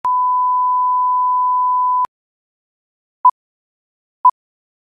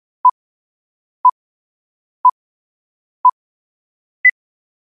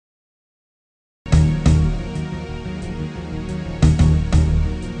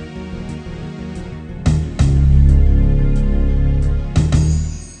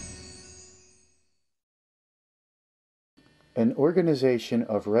an organization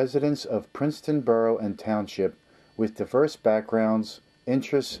of residents of Princeton Borough and Township with diverse backgrounds,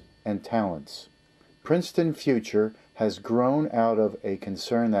 interests, and talents. Princeton Future has grown out of a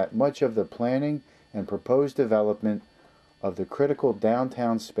concern that much of the planning and proposed development of the critical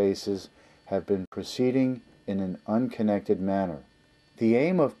downtown spaces have been proceeding in an unconnected manner. The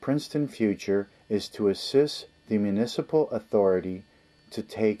aim of Princeton Future is to assist the municipal authority to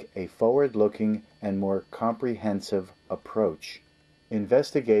take a forward-looking and more comprehensive approach.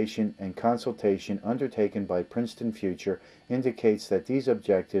 Investigation and consultation undertaken by Princeton Future indicates that these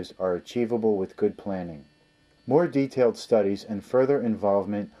objectives are achievable with good planning. More detailed studies and further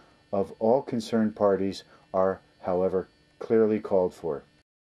involvement of all concerned parties are, however, clearly called for.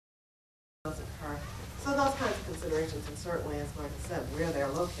 So those kinds of considerations, and certainly, as Michael said, where they're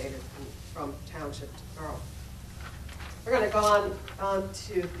located from township to borough. We're going to go on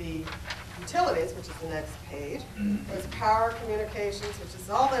to the utilities, which is the next page. There's power communications, which is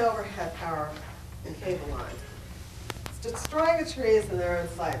all the overhead power and cable lines. It's destroying the trees and they're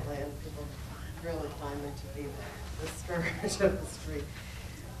unsightly, and people really find them to be the scourge of the street.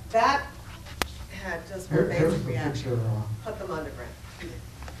 That had just one basic reaction. Put them underground.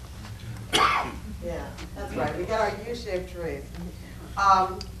 Yeah, that's right. We got our U-shaped trees.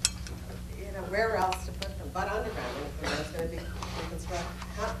 You know, where else to put them but underground? If there's going to be reconstructed.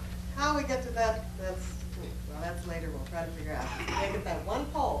 How we get to that, that's later. We'll try to figure out. They get that one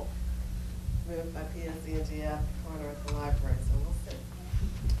pole moved by PSC and GF corner at the library, so we'll see.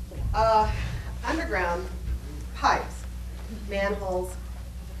 Underground pipes, manholes,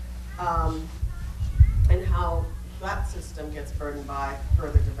 and how that system gets burdened by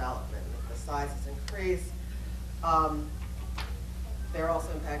further development. If the sizes increase, they're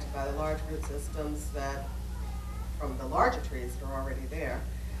also impacted by the large root systems that, from the larger trees that are already there.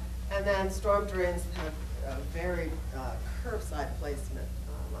 And then storm drains have a very curbside placement.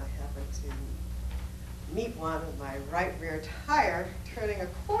 I happened to meet one with my right rear tire turning a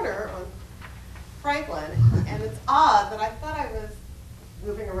corner on Franklin, and it's odd that I thought I was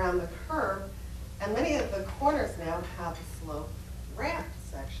moving around the curve, and many of the corners now have a slope ramp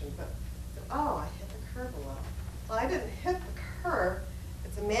section, but oh, I hit the curve a little. Well, I didn't hit the curve.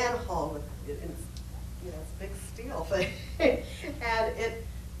 It's a manhole with, it's, you know, it's a big steel thing, and it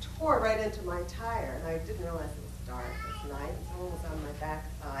tore right into my tire, and I didn't realize it was dark. It was night, and someone was on my back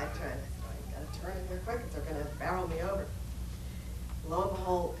side trying. I said, "I got to turn in here quick, because they're going to barrel me over." Lo and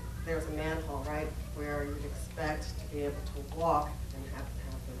behold, there's a manhole right where you'd expect to be able to walk and have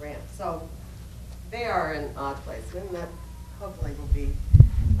the ramp. So they are in an odd place, and that hopefully will be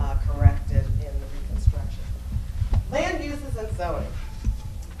corrected in the reconstruction. Land uses and zoning.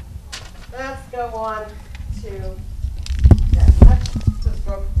 Let's go on to, let's just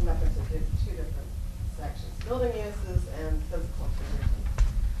broke them up into two different sections: building uses and physical conditions.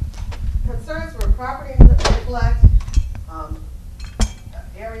 Concerns were property neglect,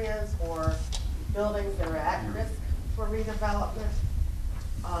 areas or buildings that are at risk for redevelopment,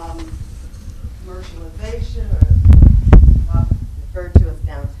 commercialization, or referred to as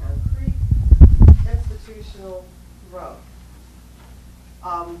downtown creep, institutional growth.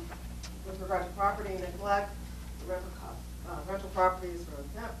 With regard to property neglect, rental properties were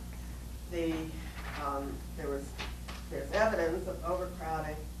exempt. There's evidence of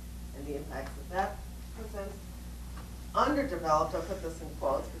overcrowding and the impacts that presents. Underdeveloped, I'll put this in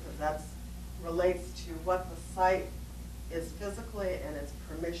quotes because that relates to what the site is physically and its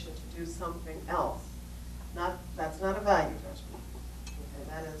permission to do something else. That's not a value judgment. Okay,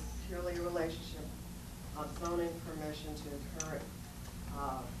 that is purely a relationship of zoning permission to current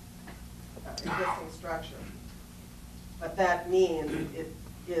existing structure. But that means it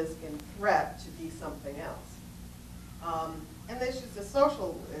is in threat to be something else. And the issues, the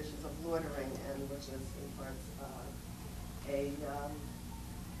social issues of loitering, and which is in parts a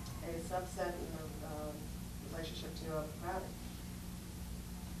subset of relationship to overcrowding.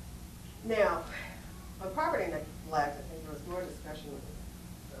 Now, on property neglect, I think there was more discussion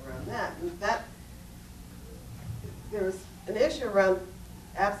around that. And that there was an issue around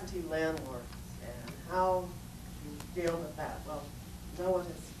absentee landlords and how you deal with that. Well, no one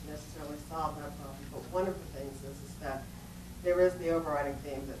has necessarily solved that problem, but one of the things is that there is the overriding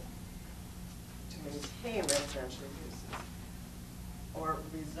theme that to maintain residential uses or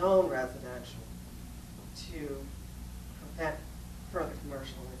rezone residential to prevent further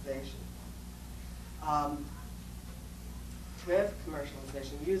commercialization. With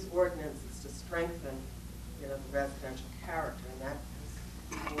commercialization, use ordinances to strengthen, the residential character, and that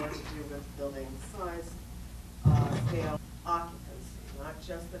has more to do with building size, scale, occupancy, not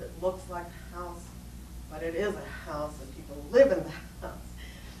just that it looks like a house, but it is a house and people live in the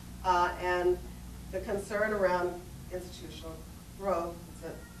house. And the concern around institutional growth is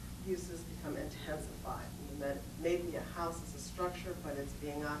that uses become intensified. I mean, that maybe a house is a structure, but it's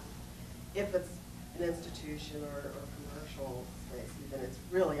being occupied. If it's an institution or commercial space, then it's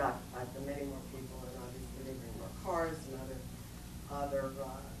really occupied by many more people, and obviously they bring more cars and other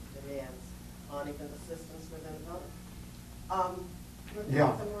demands on even the systems within the building.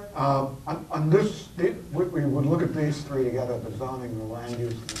 Yeah. On this, we would look at these three together: the zoning, the land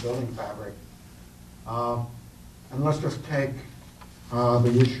use, and the building fabric. And let's just take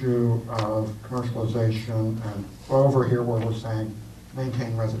the issue of commercialization and over here where we're saying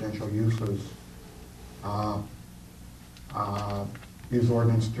maintain residential uses. Use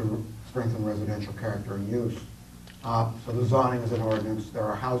ordinance to strengthen residential character and use. So the zoning is an ordinance. There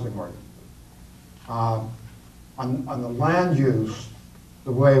are housing ordinances. On the land use,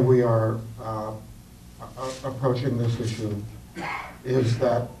 the way we are approaching this issue is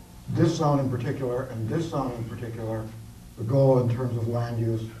that this zone in particular and this zone in particular, the goal in terms of land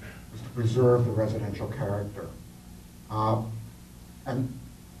use is to preserve the residential character. And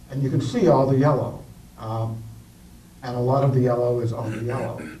you can see all the yellow. And a lot of the yellow is only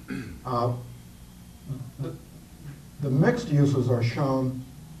yellow. The mixed uses are shown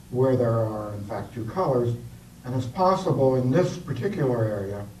where there are, in fact, two colors. And it's possible in this particular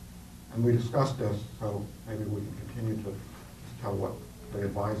area, and we discussed this, so maybe we can continue to tell what the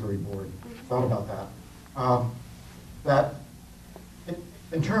advisory board thought about that. That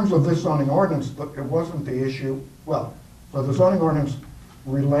in terms of this zoning ordinance, it wasn't the issue. Well, so the zoning ordinance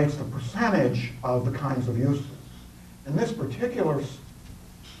relates the percentage of the kinds of uses. In this particular,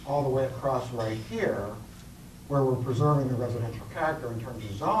 all the way across right here, where we're preserving the residential character in terms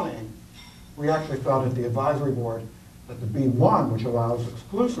of zoning, we actually felt at the advisory board that the B1, which allows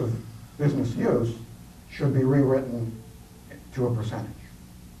exclusive business use, should be rewritten to a percentage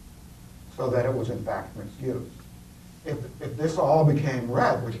so that it was in fact mixed use. If this all became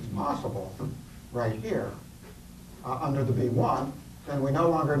red, which is possible right here, under the B1, then we no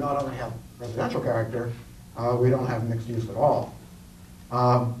longer not only have residential character, we don't have mixed use at all.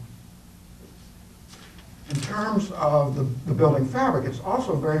 In terms of the building fabric, it's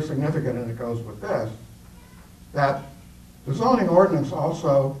also very significant, and it goes with this, that the zoning ordinance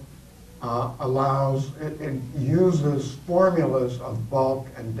also allows, it uses formulas of bulk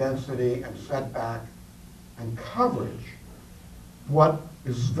and density and setback and coverage. What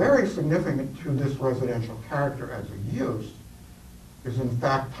is very significant to this residential character as a use is in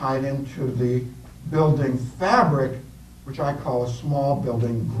fact tied into the building fabric, which I call a small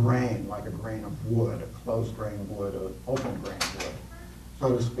building grain, like a grain of wood, a closed grain wood, an open grain wood,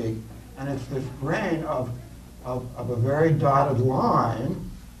 so to speak. And it's this grain of a very dotted line,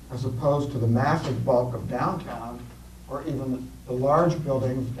 as opposed to the massive bulk of downtown, or even the large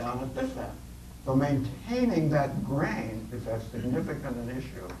buildings down at this end. So maintaining that grain is as significant an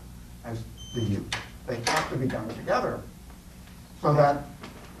issue as the use. They have to be done together. So that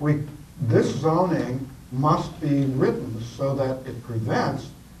this zoning must be written so that it prevents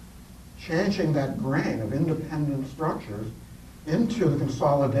changing that grain of independent structures into the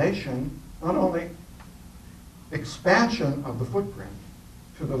consolidation, not only expansion of the footprint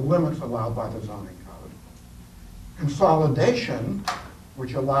to the limits allowed by the zoning code, consolidation,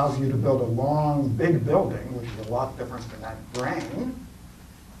 which allows you to build a long, big building, which is a lot different than that grain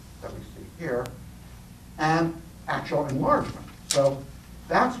that we see here, and actual enlargement. So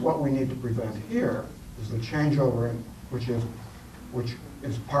that's what we need to prevent here, is the changeover, which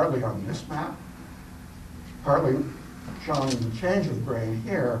is partly on this map, partly showing the change of grain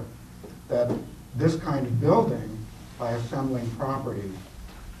here, that this kind of building, by assembling properties,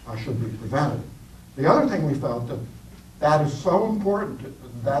 should be prevented. The other thing we felt that is so important,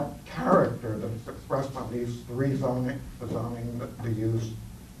 that character that's expressed on these three zoning, the use,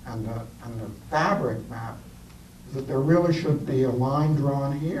 and the fabric map, is that there really should be a line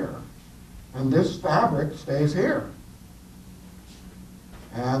drawn here. And this fabric stays here.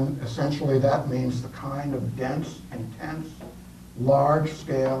 And essentially that means the kind of dense, intense,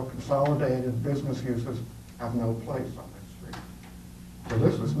 large-scale, consolidated business uses have no place on this street. So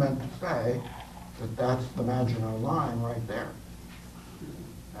this is meant to say that that's the Maginot Line right there.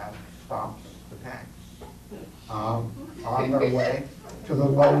 That stops the tanks on their way to the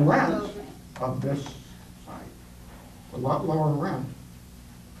low rent of this site. A lot lower rent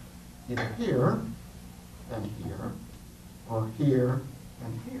either here than here, or here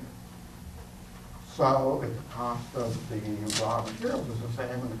than here. So if the cost of the raw materials is the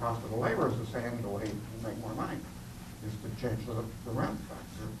same and the cost of the labor is the same, the way you make more money is to change the rent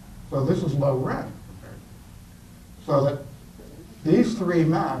factor. So this is low rent compared So that these three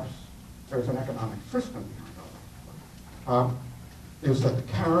maps, there's an economic system behind all that. Is that the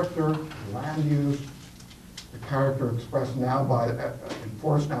character, the land use, the character expressed now by,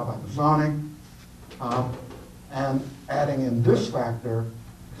 enforced now by the zoning, and adding in this factor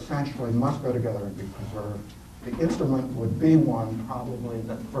essentially must go together and be preserved. The instrument would be one probably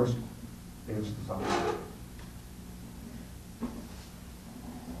that first is the zoning.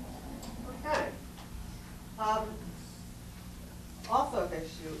 Okay. Also an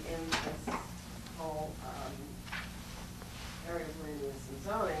issue in this whole area of land use and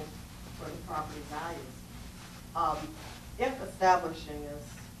zoning for the property values. If establishing, as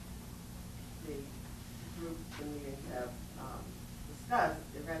the group the meeting have discussed,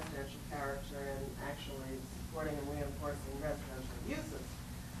 the residential character and actually supporting and reinforcing residential uses,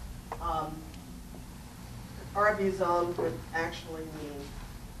 RB zone would actually mean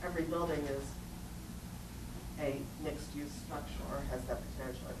every building is a mixed-use structure or has that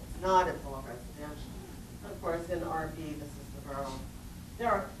potential. If it's not, it's all residential. And of course, in RB, this is the borough. There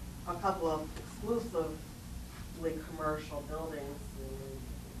are a couple of exclusively commercial buildings,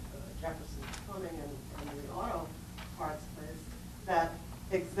 Jefferson Plumbing and the auto parts place, that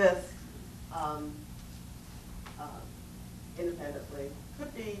exist independently.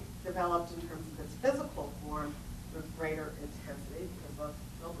 Could be developed in terms of its physical form with greater intensity, because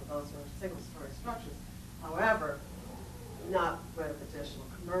both of those are single-story structures. However, not with additional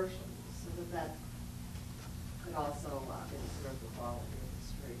commercial, so that could also improve the quality of the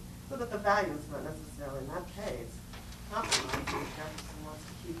street. So that the value is not necessarily in that case compromised. If Jefferson wants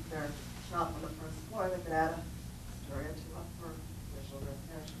to keep their shop on the first floor, they could add a story or two up for additional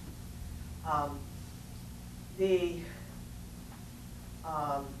residential.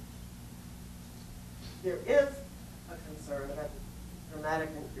 There is a concern about dramatic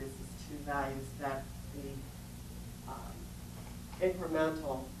increases to values that the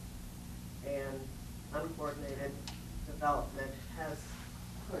incremental and uncoordinated development has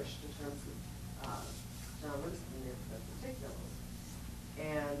pushed in terms of John Winston neighborhood particulars,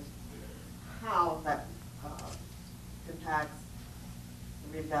 and how that impacts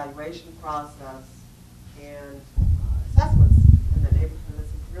the reevaluation process and assessments in the neighborhood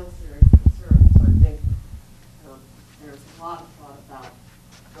is a real serious concern. So I think there's a lot of thought about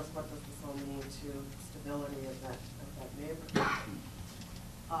just what does this all mean to stability of that neighborhood.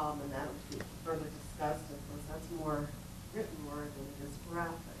 And that will be further discussed. Of course, that's more written word than it is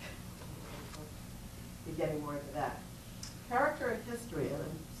graphic. We'll be getting more into that. Character and history, and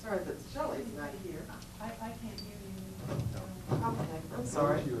I'm sorry that Shelley's not here. I can't hear you. Okay, I'm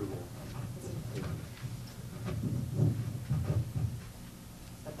sorry. Is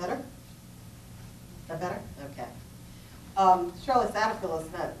that better? Is that better? Okay. Shirley Satterfield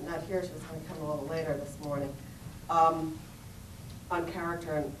is not here. She was going to come a little later this morning. On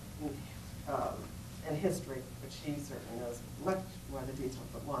character and history, which she certainly knows much more the details,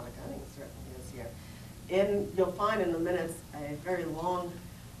 but Wanda Gunning certainly is here. You'll find in the minutes a very long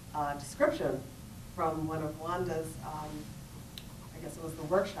description from one of Wanda's, I guess it was the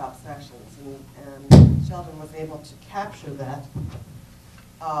workshop sessions, and Sheldon was able to capture that,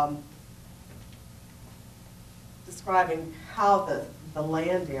 describing how the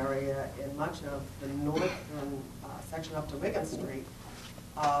land area in much of the northern section up to Wigan Street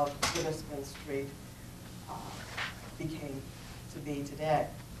of Witherspoon Street became to be today.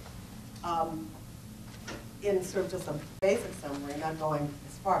 In sort of just a basic summary, not going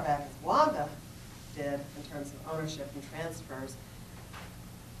as far back as Wanda did in terms of ownership and transfers,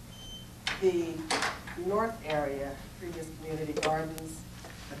 the north area, previous community gardens,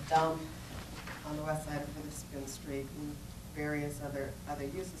 a dump on the west side of Witherspoon Street, and various other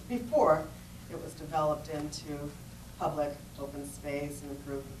uses before it was developed into public open space and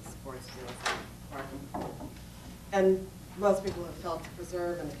improved with the sports fields and parking. And most people have felt to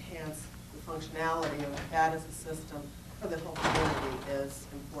preserve and enhance the functionality of that as a system for the whole community is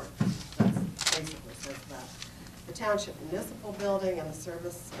important. That's basically says that. The township municipal building and the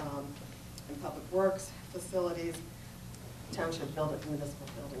service and public works facilities, township municipal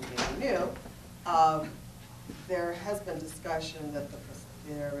building being new, there has been discussion that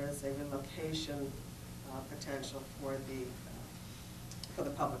there is a relocation potential for the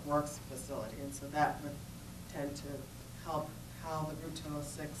public works facility, and so that would tend to help how the Route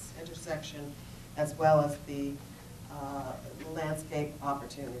 206 intersection, as well as the landscape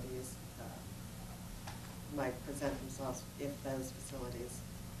opportunities, might present themselves if those facilities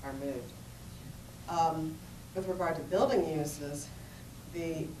are moved. With regard to building uses,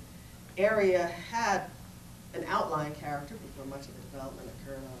 the area had an outline character before much of the development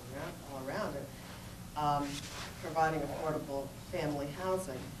occurred all around it. providing affordable family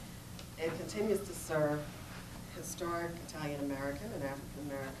housing. It continues to serve historic Italian-American and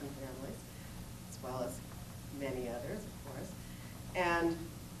African-American families, as well as many others, of course, and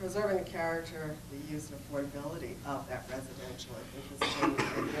preserving the character, the use, and affordability of that residential, I think, has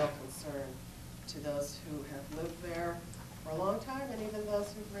been a real concern to those who have lived there for a long time and even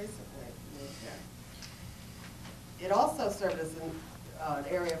those who've recently moved there. It also served as an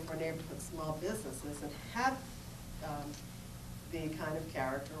area for neighborhood small businesses and had the kind of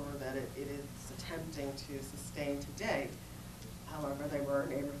character or that it is attempting to sustain today. However, they were a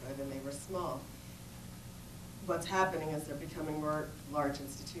neighborhood and they were small. What's happening is they're becoming more large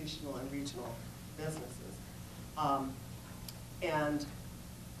institutional and regional businesses. And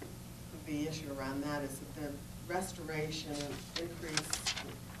the issue around that is that the restoration and increased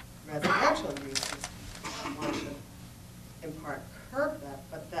residential uses, one should in part curb that,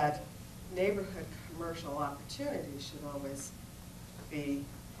 but that neighborhood commercial opportunities should always be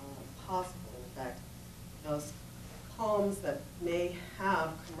possible. In fact, those homes that may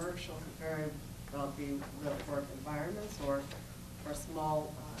have commercial could very well be live work environments or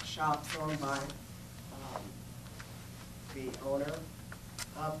small shops owned by the owner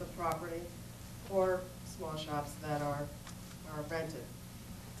of the property or small shops that are rented.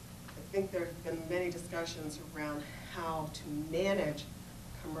 I think there have been many discussions around how to manage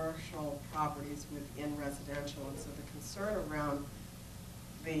commercial properties within residential, and so the concern around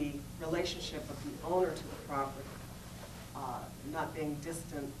the relationship of the owner to the property, not being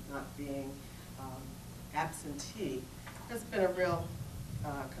distant, not being absentee, has been a real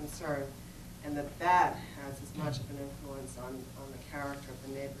concern, and that has as much of an influence on the character of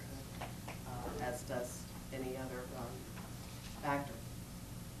the neighborhood as does any other factor.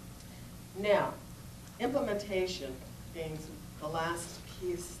 Now, implementation being the last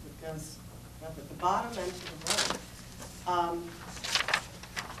piece that goes up at the bottom and to the right.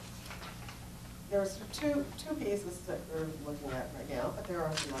 There's two pieces that we're looking at right now, but there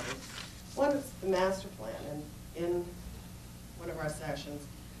are some others. One is the master plan, and in one of our sessions,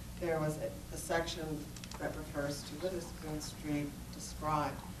 there was a section that refers to Witherspoon Street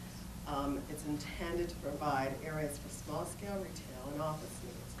described. It's intended to provide areas for small-scale retail and office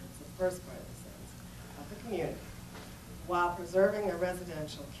needs. It's the first part of the sentence of the community, while preserving a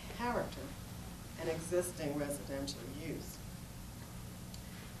residential character and existing residential use.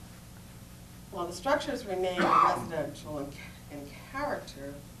 While the structures remain residential in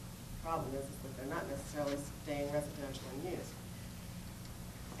character, the problem is that they're not necessarily staying residential in use.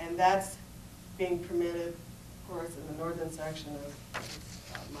 And that's being permitted, of course, in the northern section,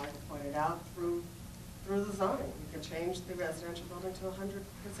 as Michael pointed out, through the zoning. You can change the residential building to 100%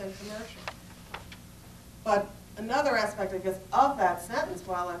 commercial. But another aspect, I guess, of that sentence,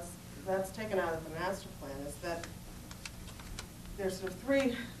 while that's taken out of the master plan, is that there's sort of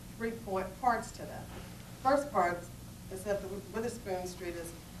three parts to that. First part is that the Witherspoon Street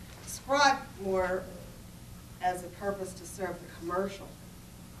is described more as a purpose to serve the commercial,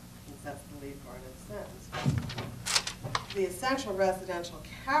 since that's the lead part of the sentence. The essential residential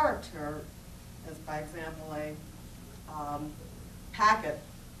character is, by example, a packet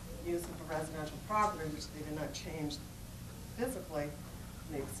use of a residential property, which they did not change physically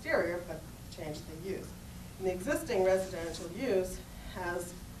in the exterior, but changed the use. And the existing residential use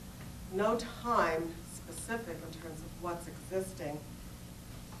has no time specific in terms of what's existing,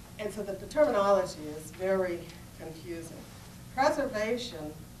 and so the terminology is very confusing.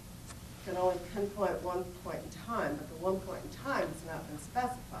 Preservation can only pinpoint one point in time, but the one point in time has not been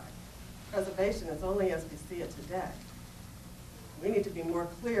specified. Preservation is only as we see it today. We need to be more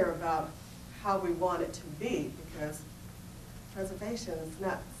clear about how we want it to be, because preservation is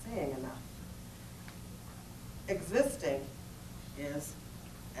not saying enough. Existing is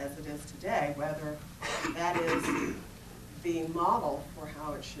as it is today, whether that is the model for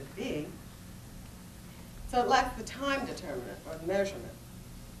how it should be. So it lacks the time determinant or the measurement.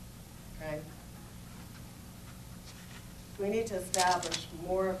 Okay? We need to establish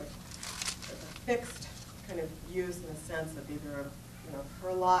more of a fixed kind of use in the sense of either a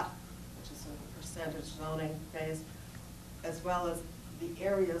per lot, which is a percentage zoning based, as well as the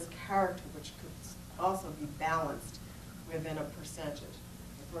area's character, which could also be balanced within a percentage.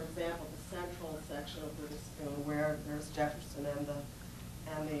 For example, the central section of Witherspoon, where there's Jefferson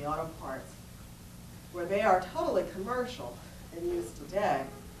and the auto parts, where they are totally commercial in use today,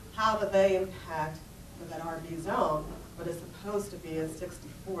 how do they impact with an RB zone, but is supposed to be a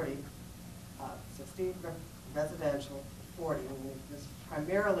 60-40, 60 residential, 40. I mean, it's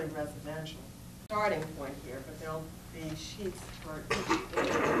primarily residential starting point here, but there'll be sheets for each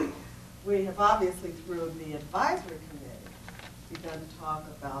area We have obviously, through the advisory committee, begun to talk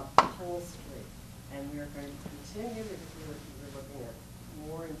about the whole street. And we are going to continue, because we're looking at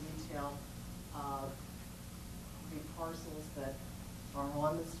more in detail the parcels that are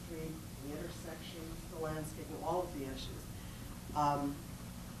on the street, the intersections, the landscaping, all of the issues.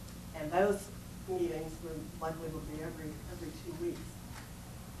 And those meetings likely will be every 2 weeks.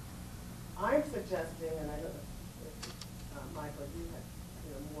 I'm suggesting, and I don't know if, Michael, you had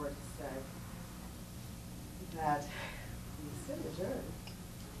more to say, that we sit adjourned.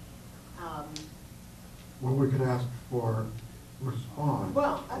 Well, we could ask for response.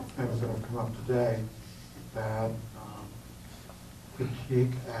 Well, things that have come up today that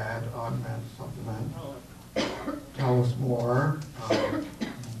critique, add, augment, supplement, tell us more,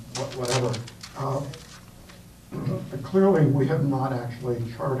 whatever. Clearly, we have not actually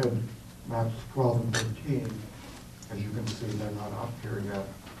charted maps 12 and 13. As you can see, they're not up here yet.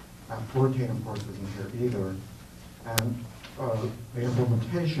 Map 14, of course, isn't here either. And the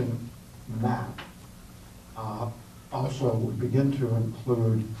implementation map also would begin to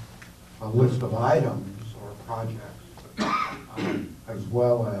include a list of items or projects, as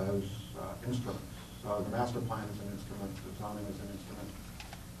well as instruments. So the master plan is an instrument, the zoning is an instrument,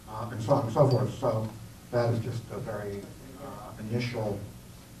 and so on and so forth. So that is just a very initial,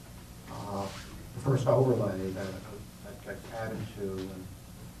 the first overlay that gets added to, and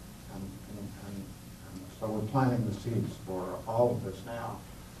so we're planting the seeds for all of this now.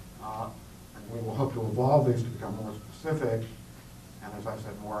 And we will hope to evolve these to become more specific, and as I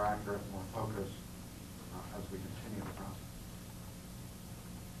said, more accurate, more focused as we continue the process.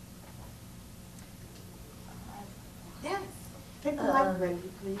 Yes. Take the mic, Wendy,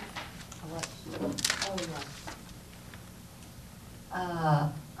 please.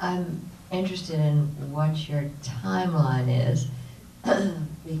 I'm interested in what your timeline is,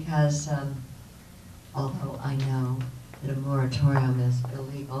 because although I know that a moratorium is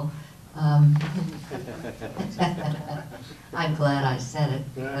illegal, I'm glad I said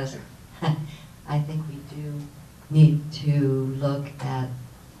it, because I think we do need to look at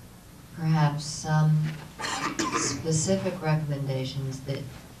perhaps some specific recommendations that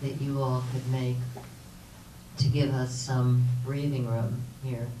you all could make to give us some breathing room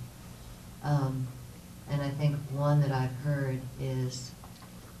here. And I think one that I've heard is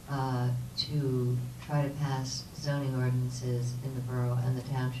to try to pass zoning ordinances in the borough and the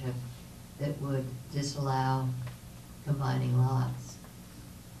township that would disallow combining lots.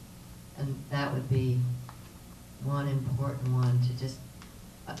 And that would be one important one to just,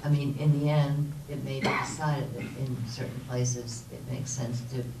 I mean, in the end, it may be decided that in certain places it makes sense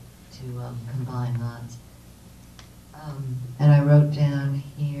to combine lots. And I wrote down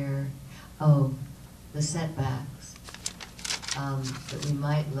here, the setbacks, that we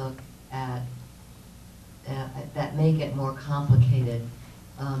might look at, that may get more complicated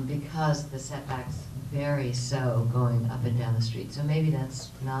because the setbacks vary so going up and down the street. So maybe that's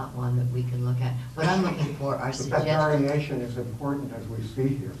not one that we can look at. What I'm looking for are suggestions. But that variation is important, as we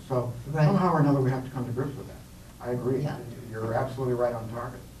see here. So somehow or another we have to come to grips with that. I agree. Yeah. You're absolutely right on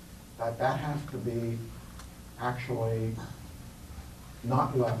target. That has to be actually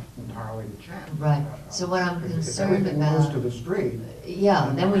not left entirely to chance. Right. So what I'm concerned if about. moves to the street.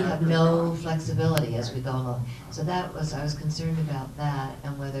 Yeah, then we have no flexibility as we go along. So I was concerned about that,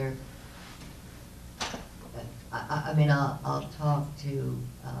 and whether, I mean, I'll talk to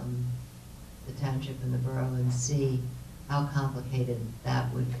the township and the borough and see how complicated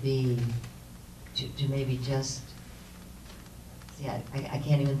that would be to maybe just, see, I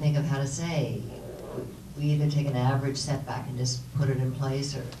can't even think of how to say, we either take an average setback and just put it in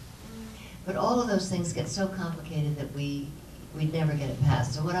place, or, but all of those things get so complicated that we'd never get it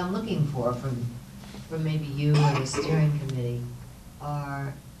passed. So what I'm looking for from maybe you or the steering committee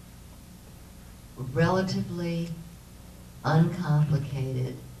are relatively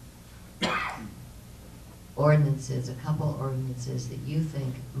uncomplicated ordinances, a couple ordinances that you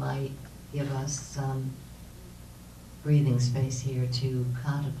think might give us some breathing space here to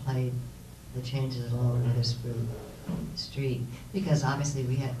contemplate the changes along this street. Because obviously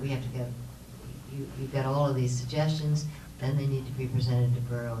we have to get, you've got all of these suggestions, then they need to be presented to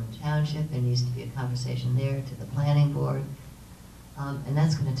borough and township, there needs to be a conversation there to the planning board, and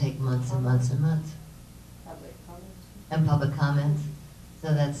that's going to take months and months and months. Public comments. And public comments,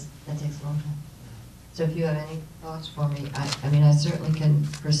 so that takes a long time. So if you have any thoughts for me, I mean, I certainly can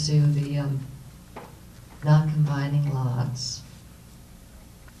pursue the not combining lots.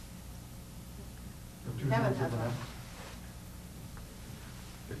 Kevin has one.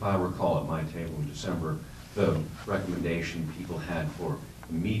 If I recall at my table in December, the recommendation people had for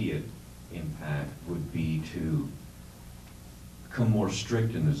immediate impact would be to become more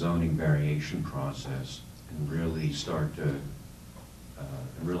strict in the zoning variation process and really start to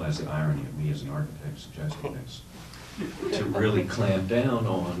realize the irony of me as an architect suggesting this, to really clamp down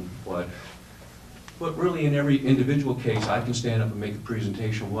on what really in every individual case, I can stand up and make a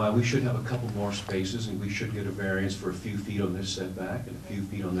presentation why we should have a couple more spaces and we should get a variance for a few feet on this setback and a few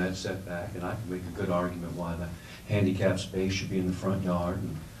feet on that setback, and I can make a good argument why the handicap space should be in the front yard.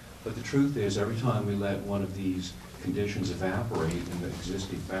 But the truth is, every time we let one of these conditions evaporate in the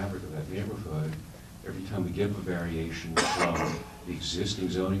existing fabric of that neighborhood, every time we give a variation from the existing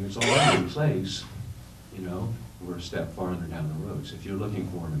zoning that's already in place, you know, we're a step farther down the road. So if you're looking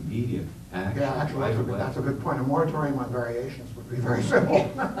for an immediate action Yeah, actually, right away. that's a good point. A moratorium on variations would be very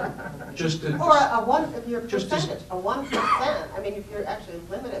simple. Just to, Or a one, if you're just as- percentage, a 1%. I mean, if you're actually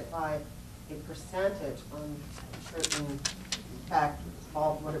limited by a percentage on certain factors,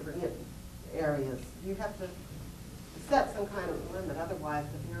 small, whatever, areas, you have to set some kind of limit. Otherwise,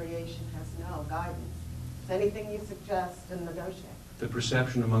 the variation has no guidance. It's anything you suggest and negotiate. the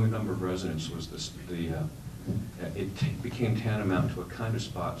perception among a number of residents was it became tantamount to a kind of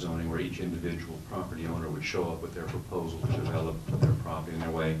spot zoning where each individual property owner would show up with their proposal to develop their property in their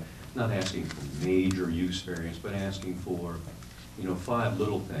way, not asking for major use variance, but asking for, you know, 5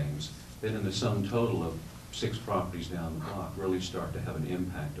 little things that in the sum total of 6 properties down the block really start to have an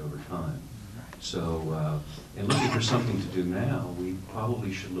impact over time. So, in looking for something to do now, we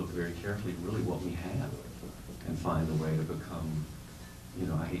probably should look very carefully at really what we have and find a way to become, you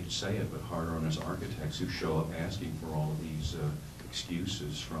know, I hate to say it, but harder on us architects who show up asking for all of these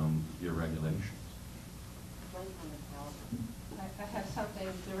excuses from your regulations. I have something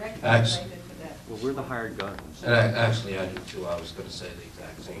directly Thanks. related to that. Well, we're the hired guns. And actually, I do too. I was going to say the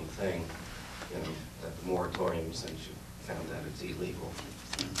exact same thing, you know, that the moratorium, since you found that it's illegal,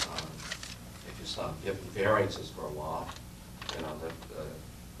 if you stop giving variances for a while, you know,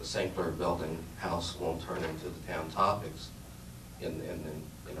 the St. Clair building house won't turn into the town topics in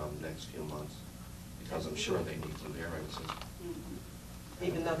you know, the next few months, because I'm sure they need some variances.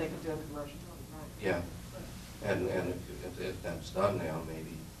 Even though they could do a commercial, right? Yeah, and if that's done now,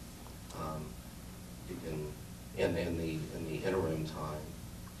 maybe you can, in the interim time,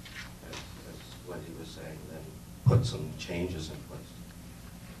 as Wendy was saying, then put some changes in place.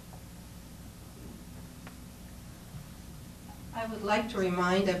 I would like to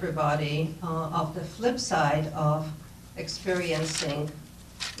remind everybody of the flip side of experiencing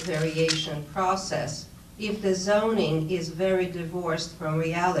variation process. If the zoning is very divorced from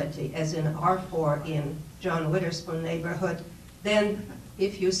reality, as in R4 in John Witherspoon neighborhood, then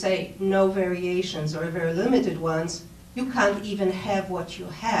if you say no variations or very limited ones, you can't even have what you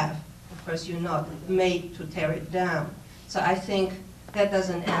have. Of course, you're not made to tear it down. So I think that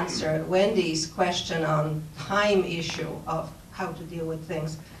doesn't answer Wendy's question on time issue of how to deal with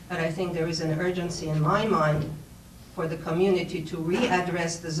things. But I think there is an urgency in my mind for the community to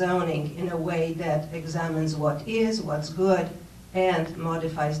readdress the zoning in a way that examines what is, what's good, and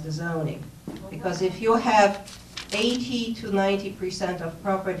modifies the zoning. Because if you have 80 to 90% of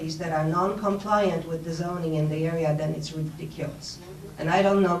properties that are non-compliant with the zoning in the area, then it's ridiculous. And I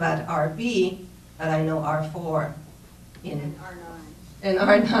don't know about RB, but I know R4 and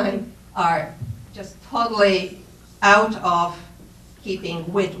R9 are just totally out of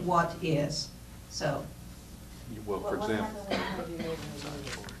keeping with what is. So. Well, for example.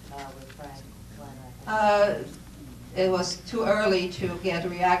 It was too early to get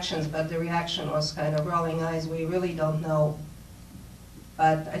reactions, but the reaction was kind of rolling eyes. We really don't know.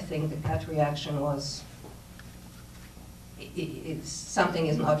 But I think the gut reaction was, something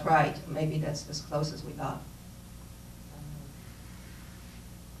is not right. Maybe that's as close as we got.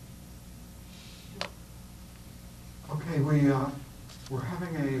 Okay, we're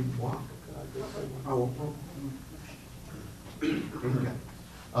having a walk. Oh, okay.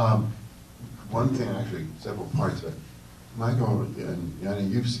 One thing, actually, several parts of it. Michael and Yanni,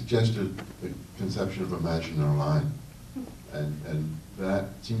 you've suggested the conception of imaginary line, and that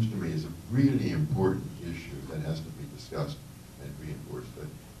seems to me is a really important issue that has to be discussed and reinforced.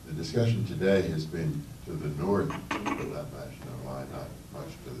 The discussion today has been to the north of that imaginary line, not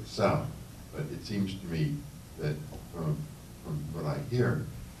much to the south, but it seems to me that from what I hear,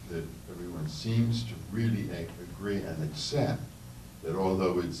 that everyone seems to really agree and accept that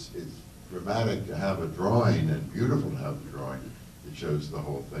although it's dramatic to have a drawing and beautiful to have the drawing, it shows the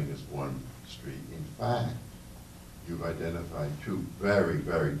whole thing as one street. In fact, you've identified 2 very,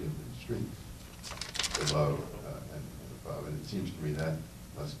 very different streets, below and above, and it seems to me that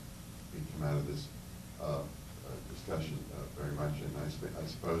must be come out of this discussion very much, and I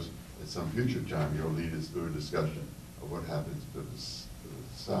suppose at some future time you'll lead us through a discussion of what happens to the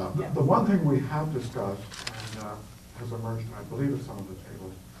sound. The one thing we have discussed, and has emerged, I believe, at some of the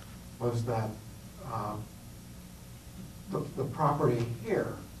tables, was that the property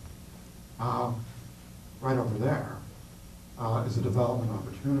here, right over there, is a development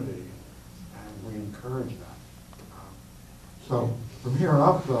opportunity, and we encourage that. So from here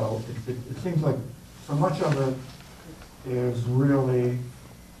up, though, it seems like so much of it is really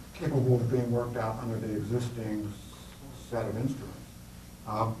capable of being worked out under the existing set of instruments.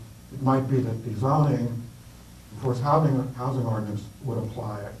 It might be that the zoning, of course, housing ordinance would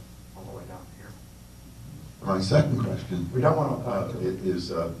apply all the way down here. My second question We don't want to apply to it.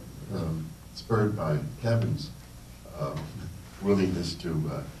 is spurred by Kevin's willingness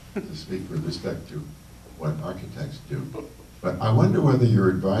to speak with respect to what architects do. But I wonder whether your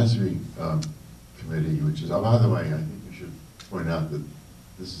advisory committee, which is, oh, by the way, I think we should point out that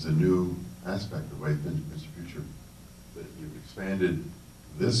this is a new aspect of Princeton Future, that you've expanded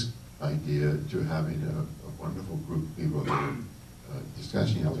this idea to having a wonderful group of people that are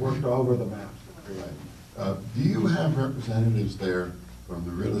discussing it. I've worked over the maps. Right. Do you have representatives there from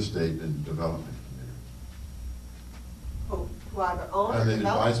the real estate and development committee? Who either own or And the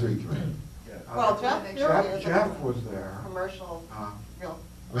develop? advisory committee? Well, Jeff Fury is Jeff a was there. commercial real.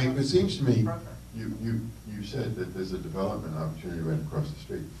 I mean, it seems to me, broker. you said that there's a development opportunity right across the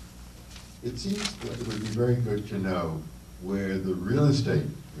street. It seems that it would be very good to know where the real estate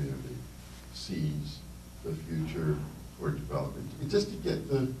community sees the future for development, just to get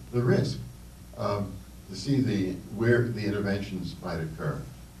the risk, to see where the interventions might occur.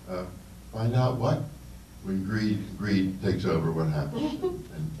 Find out what, when greed takes over, what happens,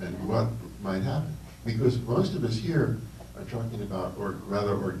 and what might happen. Because most of us here are talking about, or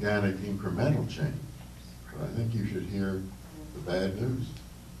rather, organic incremental change. But I think you should hear the bad news.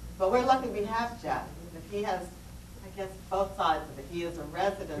 But we're lucky we have Jeff. If he has, I guess, both sides of it. He is a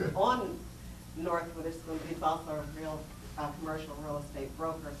resident Good. on North Witherspoon, but he's also a real commercial real estate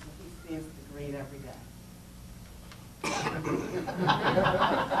broker, so he sees the greed every day.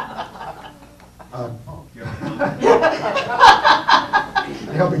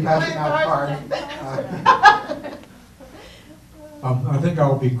 He'll be passing out cards. I think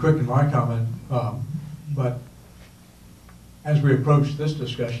I'll be quick in my comment, but as we approach this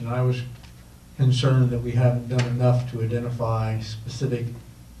discussion, I was concerned that we haven't done enough to identify specific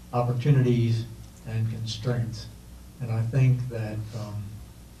opportunities and constraints. And I think that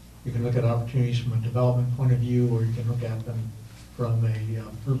you can look at opportunities from a development point of view, or you can look at them from a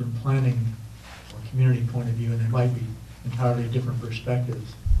urban planning or community point of view, and they might be entirely different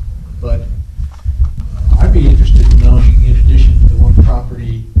perspectives. But I'd be interested in knowing, in addition to the one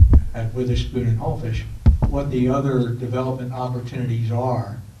property at Witherspoon and Hallfish, what the other development opportunities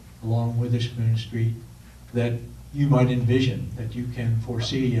are along Witherspoon Street that you might envision, that you can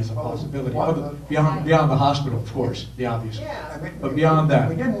foresee as a possibility, beyond the hospital, of course, the obvious. Yeah. But beyond that.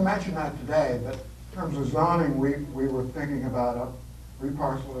 We didn't mention that today, but in terms of zoning, we were thinking about a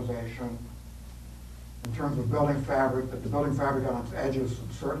reparcelization. In terms of building fabric, that the building fabric on its edges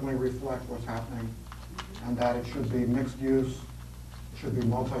would certainly reflect what's happening, and that it should be mixed use, it should be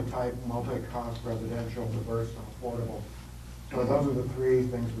multi-type, multi-cost, residential, diverse, and affordable. So those are the three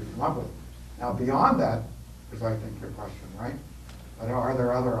things we come up with. Now beyond that is, I think, your question, right? But are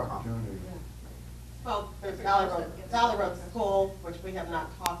there other opportunities? Well, there's Valley Road School, which we have not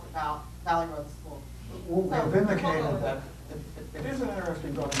talked about, Valley Road School. We've indicated that it is an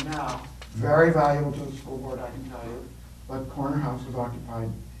interesting building now, very valuable to the school board, I can tell you, but Corner House is occupies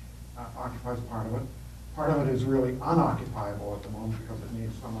part of it. Part of it is really unoccupiable at the moment because it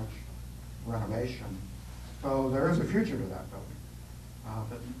needs so much renovation. So there is a future to that building.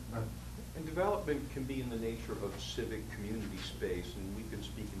 And development can be in the nature of civic community space, and we can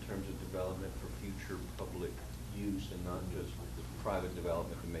speak in terms of development for future public use and not just private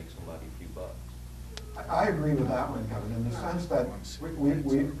development that makes somebody a few bucks. I agree with that one, Kevin, in the sense that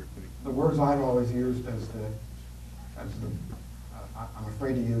the words I've always used I'm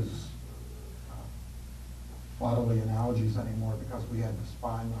afraid to use bodily analogies anymore because we had the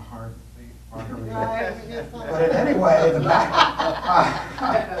spine, the heart, the artery. But anyway, the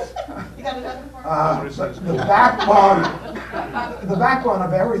backbone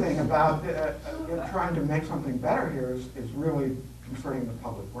of everything about trying to make something better here is really concerning the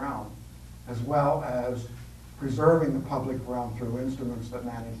public realm, as well as preserving the public realm through instruments that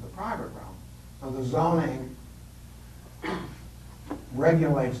manage the private realm. So the zoning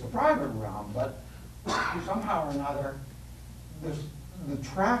regulates the private realm, but somehow or another, the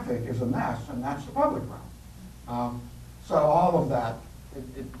traffic is a mess, and that's the public realm. So all of that,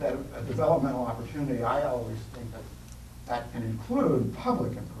 that a developmental opportunity, I always think that that can include public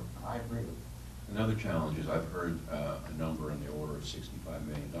improvement. I agree with you. Another challenge is I've heard a number in the order of $65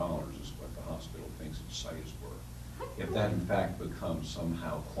 million is what the hospital thinks its site is worth. If that in fact becomes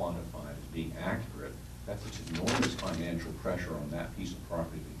somehow quantified as being accurate, that puts enormous financial pressure on that piece of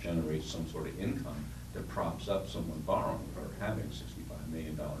property to generate some sort of income that props up someone borrowing or having $65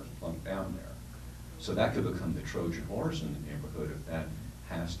 million plunked down there. So that could become the Trojan horse in the neighborhood if that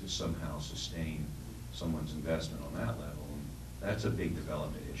has to somehow sustain someone's investment on that level. And that's a big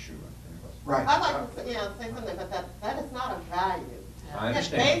development issue right there. Right. I'd like to say something, but that is not a value. I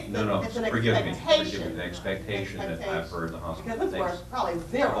understand. No, It's an forgive me. expectation. The expectation that I've heard the hospital Because it's thinks. worth probably I've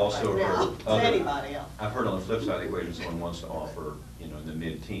zero also right now heard to other- anybody else. I've heard on the flip side of the equation, someone wants to offer, in the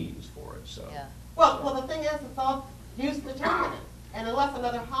mid-teens for it, so. Yeah. Well, the thing is, it's all use determinant. And unless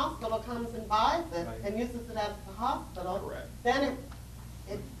another hospital comes and buys it Right. and uses it as the hospital, Correct. then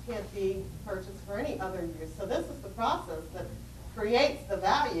it can't be purchased for any other use. So this is the process that creates the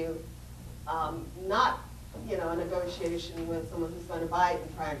value, not, a negotiation with someone who's going to buy it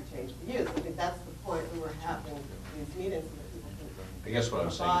and trying to change the use. I think that's the point when we're having these meetings so that people can. I guess what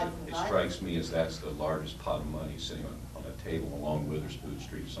I'm saying, provide it some guidance. strikes me as that's the largest pot of money sitting on a table along Witherspoon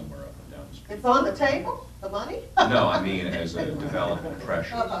Street somewhere up and down the street. It's on the table, the money? No, I mean as a development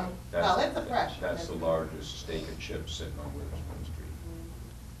pressure. Uh-huh. Well, it's a pressure. That's the largest stake of chips sitting on Witherspoon Street.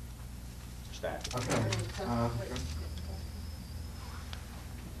 Stacked. Okay.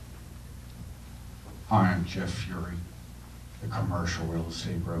 Hi, I'm Jeff Fury, the commercial real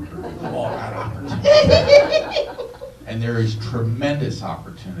estate broker. All that opportunity. And there is tremendous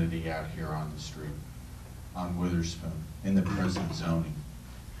opportunity out here on the street, on Witherspoon, in the present zoning.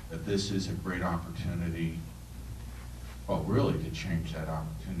 That this is a great opportunity, well, really to change that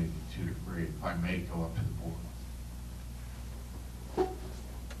opportunity to a degree. If I may go up to the board.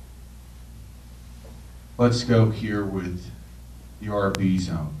 Let's go here with the RB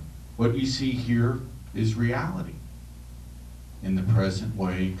zone. What you see here is reality. In the present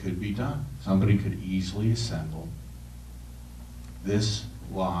way it could be done. Somebody could easily assemble this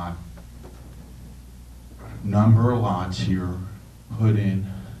lot, number of lots here, put in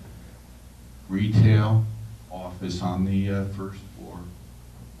retail, office on the first floor,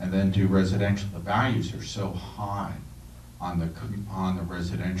 and then do residential. The values are so high on the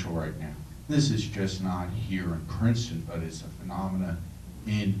residential right now. This is just not here in Princeton, but it's a phenomenon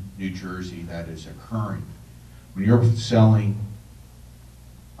in New Jersey that is occurring. When you're selling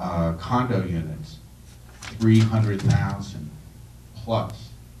condo units, 300,000 plus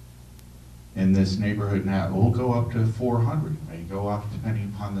in this neighborhood now, it will go up to 400, it may go up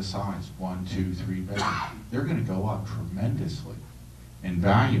depending upon the size, 1, 2, 3 bedroom. They're going to go up tremendously in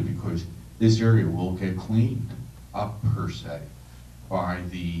value because this area will get cleaned up per se by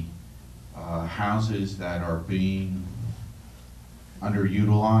the houses that are being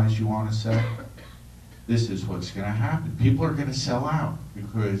underutilized, you want to say. This is what's going to happen. People are going to sell out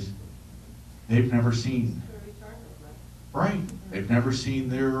because they've never seen, right, they've never seen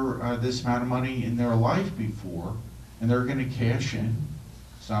this amount of money in their life before, and they're going to cash in.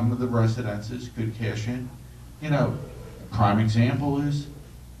 Some of the residences could cash in. A prime example is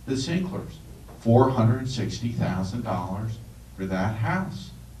the Sinklers, $460,000 for that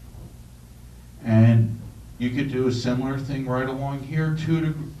house. And you could do a similar thing right along here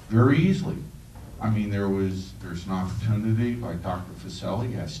too, very easily. I mean, there's an opportunity by Dr. Faselli.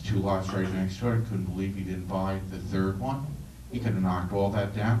 He has 2 lots right next to it. I couldn't believe he didn't buy the 3rd one. He could have knocked all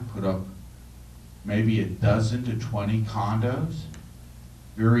that down, put up maybe 12 to 20 condos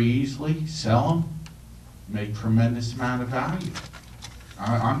very easily, sell them, make tremendous amount of value.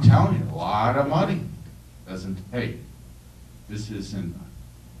 I'm telling you, a lot of money. Hey, this isn't,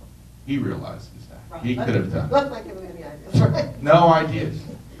 he realizes that. He could have done it. Let's not give him any ideas, right? No ideas.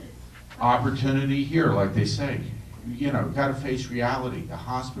 Opportunity here, like they say. Got to face reality. The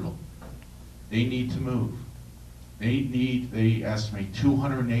hospital, they need to move. They estimate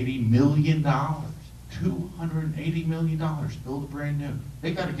 $280 million. $280 million, build a brand new.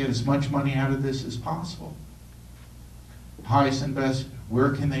 They got to get as much money out of this as possible. Highest and best, where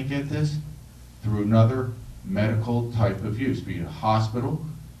can they get this? Through another medical type of use, be it a hospital,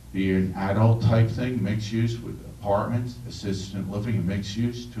 be it an adult type thing, mixed use with apartments, assisted living, and mixed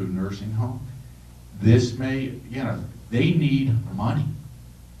use to a nursing home. This may, they need money.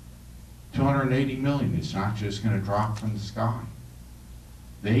 280 million is not just going to drop from the sky.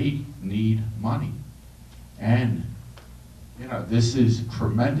 They need money. And, this is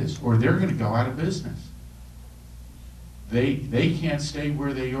tremendous, or they're going to go out of business. They can't stay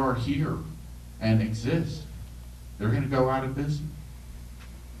where they are here and exist. they're gonna go out of business.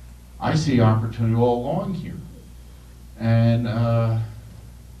 I see opportunity all along here. And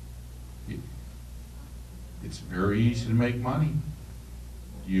it's very easy to make money.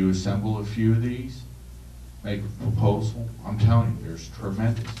 You assemble a few of these, make a proposal. I'm telling you, there's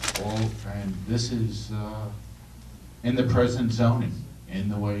tremendous. And this is in the present zoning, in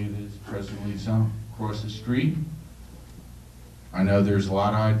the way it is presently zoned. Across the street, I know there's a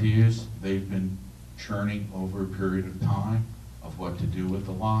lot of ideas. They've been churning over a period of time of what to do with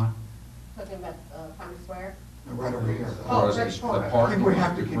the lot. Talking about Farmers Square? Right over here. Oh, Across very the short. I parking think we lot,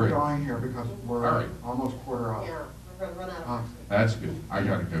 have to the keep bridge. going here because we're All right. almost quarter up. Yeah, we're going to run out Uh, of That's good. I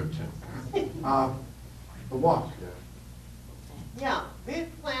gotta go too. The walk. Yeah, we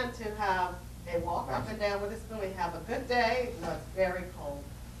plan to have a walk up and down Witherspoon. We have a good day, no, it's very cold.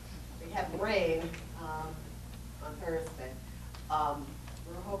 We had rain on Thursday.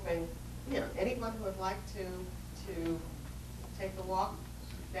 We're hoping, anyone who would like to take the walk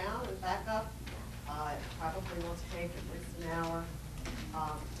down and back up, it probably will take at least an hour,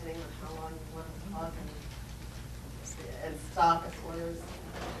 depending on how long you want to hug and stop at corners.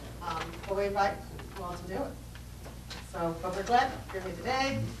 But we invite you all to do it. So, but we're glad you're here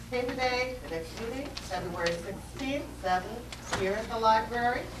today, came today, the next meeting, February 16th, 7, here at the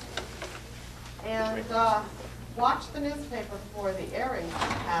library. And watch the newspaper for the airings of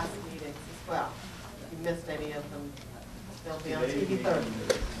past meetings as well. If you missed any of them, they'll be on TV 30.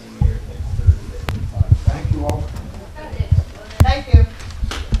 Thank you all for